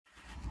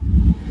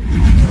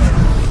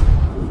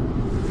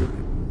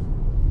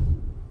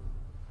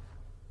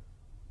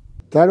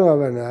תנו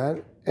רבנן,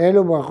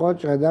 אלו ברכות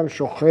שאדם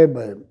שוחה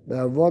בהם,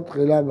 באבות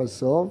תחילה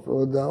בסוף,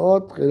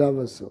 והודעות תחילה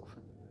בסוף.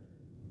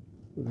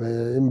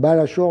 ואם בא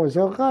לשור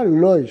בסוף אחד,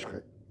 לא ישחה.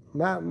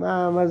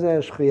 מה זה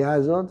השחייה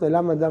הזאת,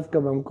 ולמה דווקא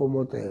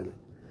במקומות האלה?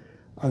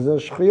 אז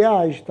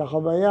השחייה,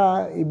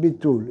 החוויה, היא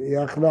ביטול, היא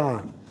הכנעה.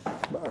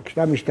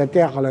 כשאתה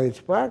משתטח על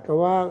הרצפה,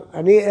 כלומר,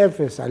 אני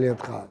אפס על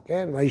ידך,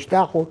 כן?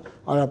 והשתחו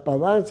על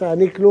הפרץ,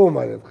 אני כלום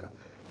על ידך.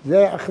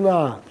 זה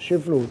הכנעה,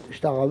 שפלות.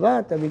 השתחווה,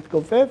 אתה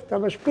מתכופף, אתה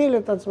משפיל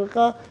את עצמך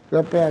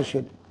כלפי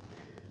השני.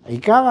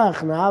 עיקר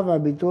ההכנעה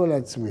והביטול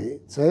עצמי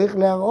צריך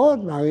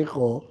להראות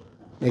מעריכו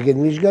נגד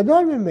מי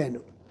שגדול ממנו.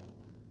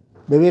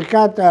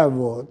 בברכת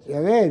האבות,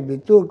 ירד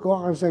ביטול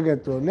כוח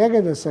השגתו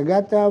נגד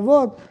השגת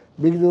האבות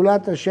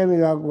בגדולת השם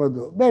ידבר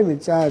כבודו. בין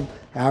מצד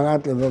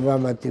הערת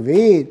לבבם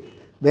הטבעית,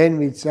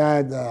 בין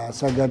מצד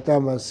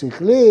השגתם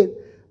השכלית,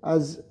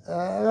 אז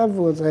הרב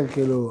רוצה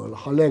כאילו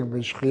לחלק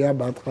בשחייה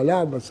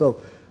בהתחלה, בסוף.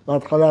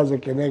 בהתחלה זה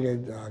כנגד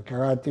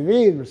ההכרה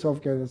הטבעית, בסוף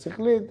כנגד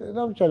השכלית,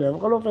 לא משנה.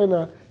 בכל אופן,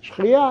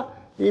 השחייה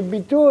היא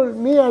ביטול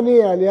מי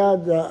אני על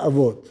יד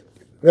האבות.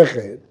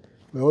 וכן,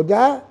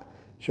 בהודעה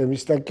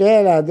שמסתכל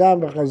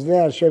האדם בחסדי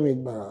השם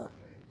יתברך,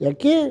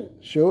 יכיר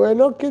שהוא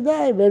אינו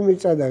כדאי בין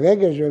מצד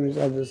הרגש ובין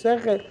מצד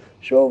השכל,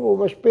 שוב הוא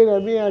משפיל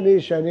על מי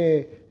אני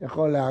שאני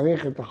יכול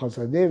להעריך את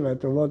החסדים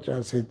והטובות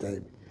שעשית עימי.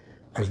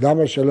 אז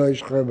למה שלא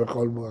ישחרר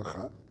בכל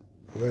ברכה? הוא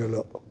אומר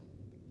לא.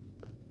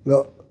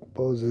 לא,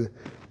 פה זה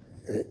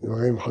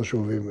דברים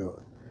חשובים מאוד.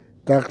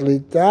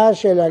 תכליתה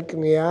של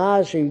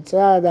הכניעה שימצא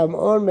האדם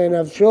עול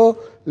מנפשו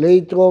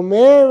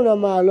להתרומם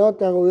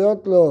למעלות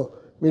הראויות לו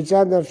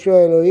מצד נפשו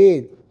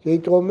האלוהית,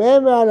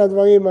 להתרומם מעל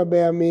הדברים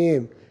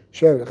הבהמיים,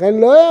 לכן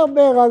לא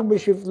ירבה רק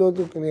בשפלות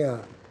וכניעה.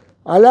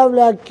 עליו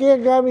להכיר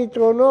גם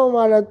יתרונו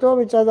ומעלתו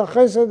מצד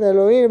החסד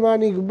האלוהי למה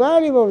נקבע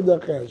לי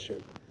בעבודכי השם.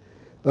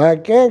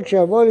 וכן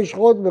כשיבוא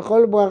לשחוט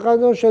בכל ברכה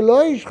זו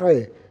שלא ישחה,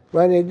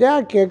 ואני יודע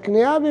כי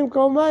הכניעה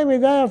במקומה היא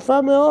מידה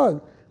יפה מאוד,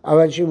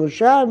 אבל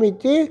שימושה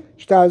האמיתי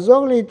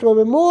שתעזור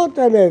להתרוממות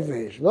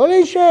הנפש, לא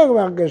להישאר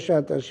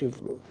בהרגשת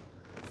השפלות.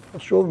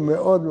 חשוב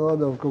מאוד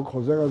מאוד, הרב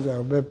חוזר על זה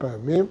הרבה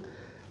פעמים.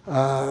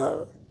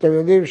 אתם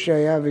יודעים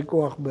שהיה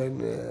ויכוח בין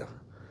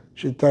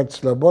שיטת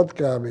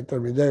סלבודקה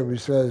מתלמידי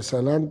בישראל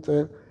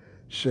סלנטר,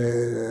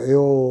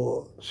 שהיו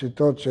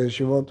שיטות של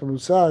ישיבות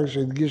מוסר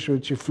שהדגישו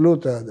את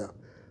שפלות האדם.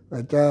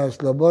 והייתה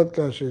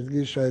סלבודקה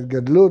שהדגישה את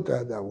גדלות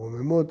האדם,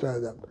 רוממות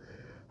האדם.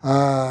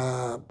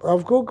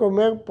 הרב קוק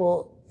אומר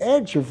פה,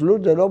 אין,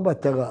 שפלות זה לא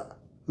מטרה.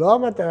 לא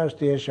המטרה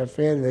שתהיה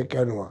שפל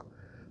וכנוע.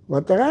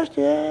 המטרה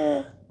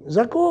שתהיה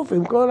זקוף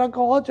עם כל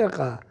הכוחות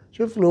שלך.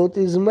 שפלות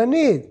היא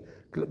זמנית.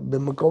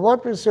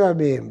 במקומות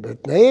מסוימים,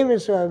 בתנאים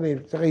מסוימים,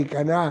 צריך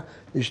להיכנע,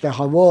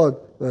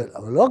 להשתחוות,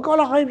 אבל לא כל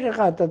החיים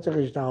שלך אתה צריך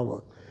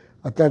להשתחוות.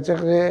 אתה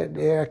צריך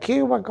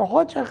להכיר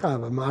בכוחות שלך,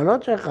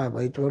 במעלות שלך,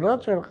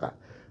 ביתרונות שלך.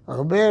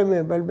 הרבה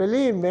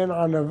מבלבלים בין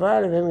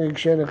ענווה לבין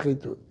רגשי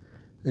נחיתות.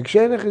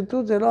 רגשי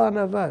נחיתות זה לא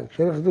ענווה,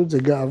 רגשי נחיתות זה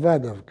גאווה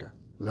דווקא.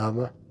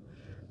 למה?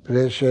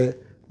 מפני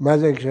מה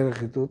זה רגשי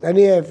נחיתות?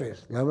 אני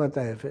אפס. למה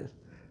אתה אפס?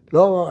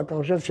 לא, אתה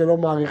חושב שלא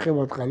מעריכים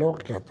אותך, לא,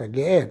 כי אתה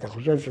גאה, אתה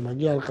חושב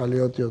שמגיע לך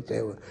להיות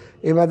יותר.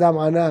 אם אדם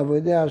ענה והוא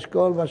יודע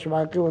שכל מה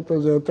שמעריכים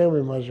אותו זה יותר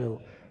ממה שהוא,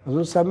 אז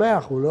הוא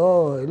שמח, הוא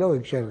לא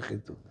רגשי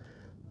נחיתות.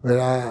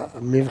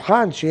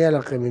 והמבחן שיהיה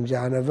לכם אם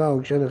זה ענווה או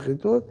רגשי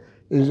נחיתות,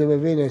 אם זה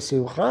מביא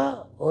לשמחה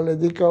או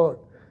לדיכאון.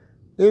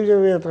 אם זה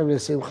מביא אתכם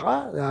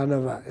לשמחה, זה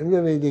ענווה. אם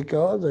זה מביא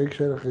לדיכאון, זה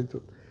רגשי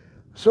נחיתות.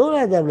 אסור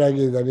לאדם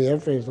להגיד, אני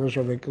אפס, לא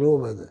שווה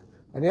כלום בזה.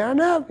 אני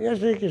ענב,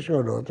 יש לי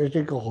כישרונות, יש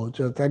לי כוחות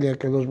שנתן לי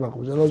הקדוש ברוך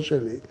הוא, זה לא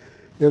שלי.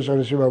 יש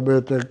אנשים הרבה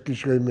יותר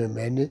כישרים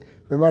ממני,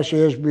 ומה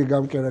שיש בי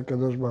גם כן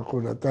הקדוש ברוך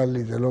הוא נתן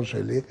לי, זה לא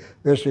שלי,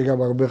 ויש לי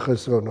גם הרבה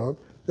חסרונות,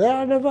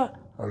 זה ענווה.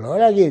 אבל לא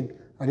להגיד,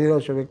 אני לא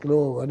שווה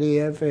כלום,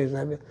 אני אפס.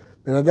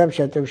 בן אדם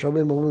שאתם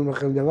שומעים אומרים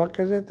לכם דבר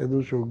כזה,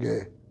 תדעו שהוא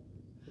גאה.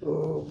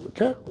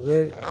 כן,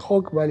 זה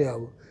חוק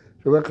בליהו.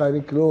 שאומר לך,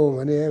 אני כלום,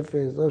 אני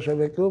אפס, לא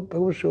שווה כלום,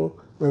 פירוש שהוא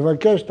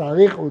מבקש,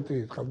 תעריכו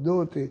אותי, תכבדו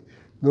אותי.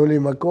 תנו לי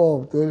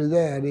מקום, תנו לי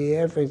זה,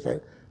 אני אפס.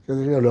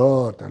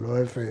 לא, אתה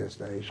לא אפס,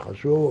 אתה איש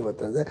חשוב,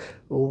 אתה זה.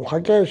 הוא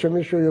מחכה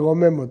שמישהו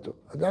ירומם אותו.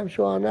 אדם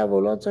שהוא ענב,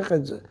 הוא לא צריך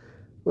את זה.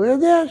 הוא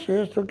יודע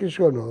שיש לו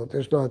כישרונות,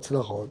 יש לו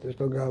הצלחות, יש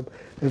לו גם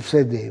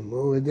הפסדים.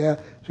 הוא יודע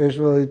שיש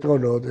לו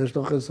יתרונות, יש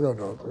לו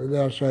חסרונות. הוא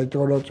יודע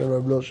שהיתרונות שלו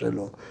הם לא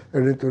שלו,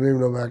 הם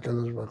נתונים לו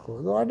מהקדוש ברוך הוא.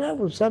 הוא ענב,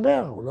 הוא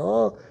שמח, הוא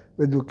לא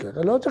מדוכא.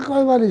 לא צריך כל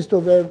הזמן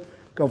להסתובב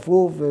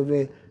כפוף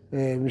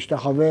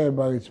ומשתחווה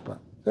ברצפה.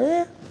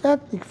 זה יד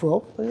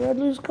לקפוף, ויד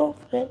לזקוף,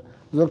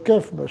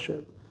 זוקף בשם.